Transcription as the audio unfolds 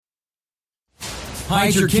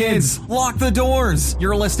Hide your kids. Lock the doors.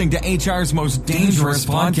 You're listening to HR's most dangerous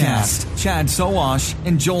podcast. Chad Sowash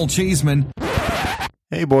and Joel Cheeseman.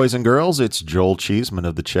 Hey, boys and girls, it's Joel Cheeseman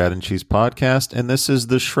of the Chad and Cheese Podcast, and this is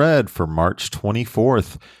The Shred for March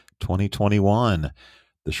 24th, 2021.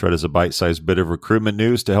 The Shred is a bite-sized bit of recruitment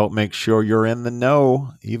news to help make sure you're in the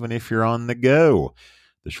know, even if you're on the go.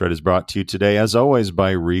 The Shred is brought to you today, as always,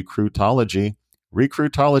 by Recruitology.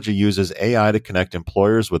 Recruitology uses AI to connect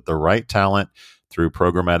employers with the right talent through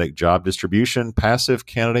programmatic job distribution, passive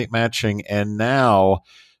candidate matching, and now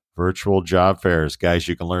virtual job fairs. Guys,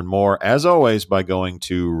 you can learn more, as always, by going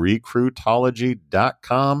to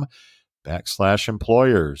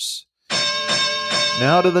recruitology.com/employers.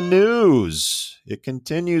 Now to the news. It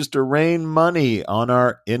continues to rain money on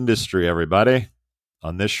our industry, everybody.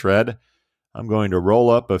 On this shred, I'm going to roll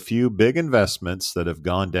up a few big investments that have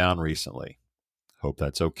gone down recently. Hope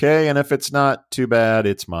that's okay, and if it's not, too bad,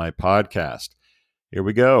 it's my podcast. Here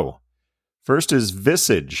we go. First is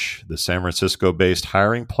Visage, the San Francisco-based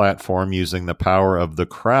hiring platform using the power of the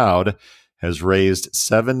crowd, has raised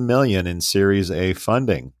 $7 million in Series A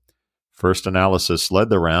funding. First Analysis led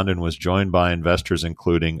the round and was joined by investors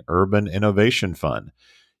including Urban Innovation Fund.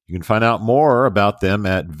 You can find out more about them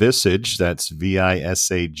at Visage, that's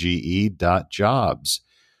visage.jobs.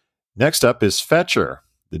 Next up is Fetcher,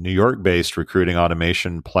 the New York-based recruiting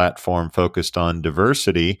automation platform focused on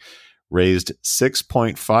diversity, raised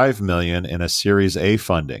 $6.5 million in a Series A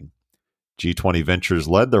funding. G20 Ventures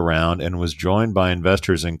led the round and was joined by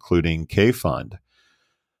investors including K-Fund,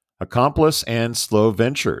 Accomplice, and Slow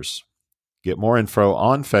Ventures. Get more info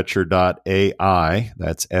on Fetcher.ai,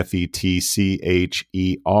 that's FETCHER.ai.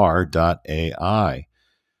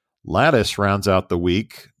 Lattice rounds out the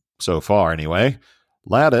week, so far anyway.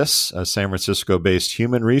 Lattice, a San Francisco-based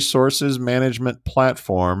human resources management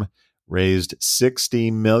platform, raised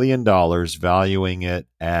 $60 million, valuing it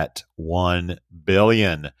at $1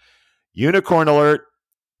 billion. Unicorn alert!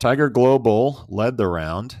 Tiger Global led the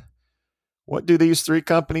round. What do these three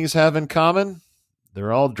companies have in common?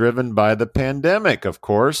 They're all driven by the pandemic, of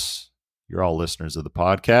course. You're all listeners of the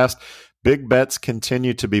podcast. Big bets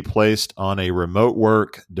continue to be placed on a remote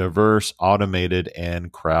work, diverse, automated,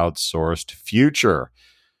 and crowdsourced future.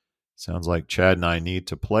 Sounds like Chad and I need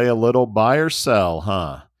to play a little buy or sell,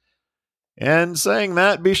 huh? And saying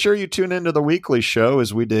that, be sure you tune into the weekly show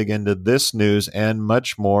as we dig into this news and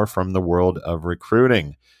much more from the world of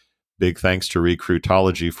recruiting. Big thanks to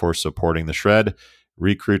Recruitology for supporting the shred.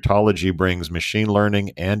 Recruitology brings machine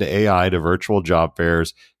learning and AI to virtual job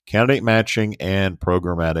fairs, candidate matching, and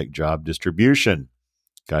programmatic job distribution.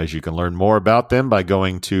 Guys, you can learn more about them by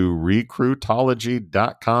going to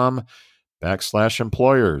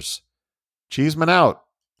recruitology.com/employers. Cheeseman out.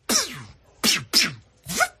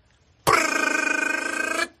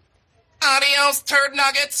 Adios, turd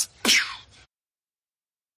nuggets.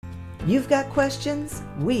 You've got questions,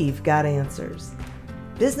 we've got answers.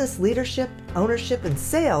 Business leadership, ownership, and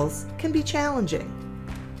sales can be challenging.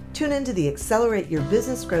 Tune into the Accelerate Your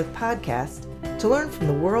Business Growth podcast to learn from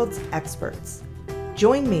the world's experts.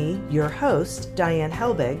 Join me, your host, Diane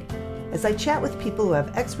Helbig, as I chat with people who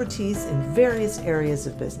have expertise in various areas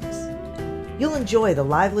of business. You'll enjoy the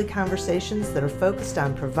lively conversations that are focused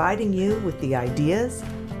on providing you with the ideas,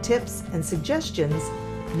 tips, and suggestions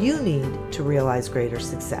you need to realize greater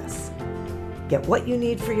success. Get what you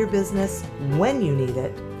need for your business when you need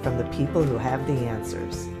it from the people who have the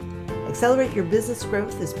answers. Accelerate Your Business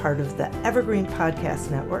Growth is part of the Evergreen Podcast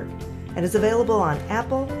Network and is available on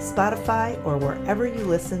Apple, Spotify, or wherever you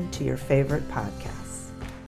listen to your favorite podcasts.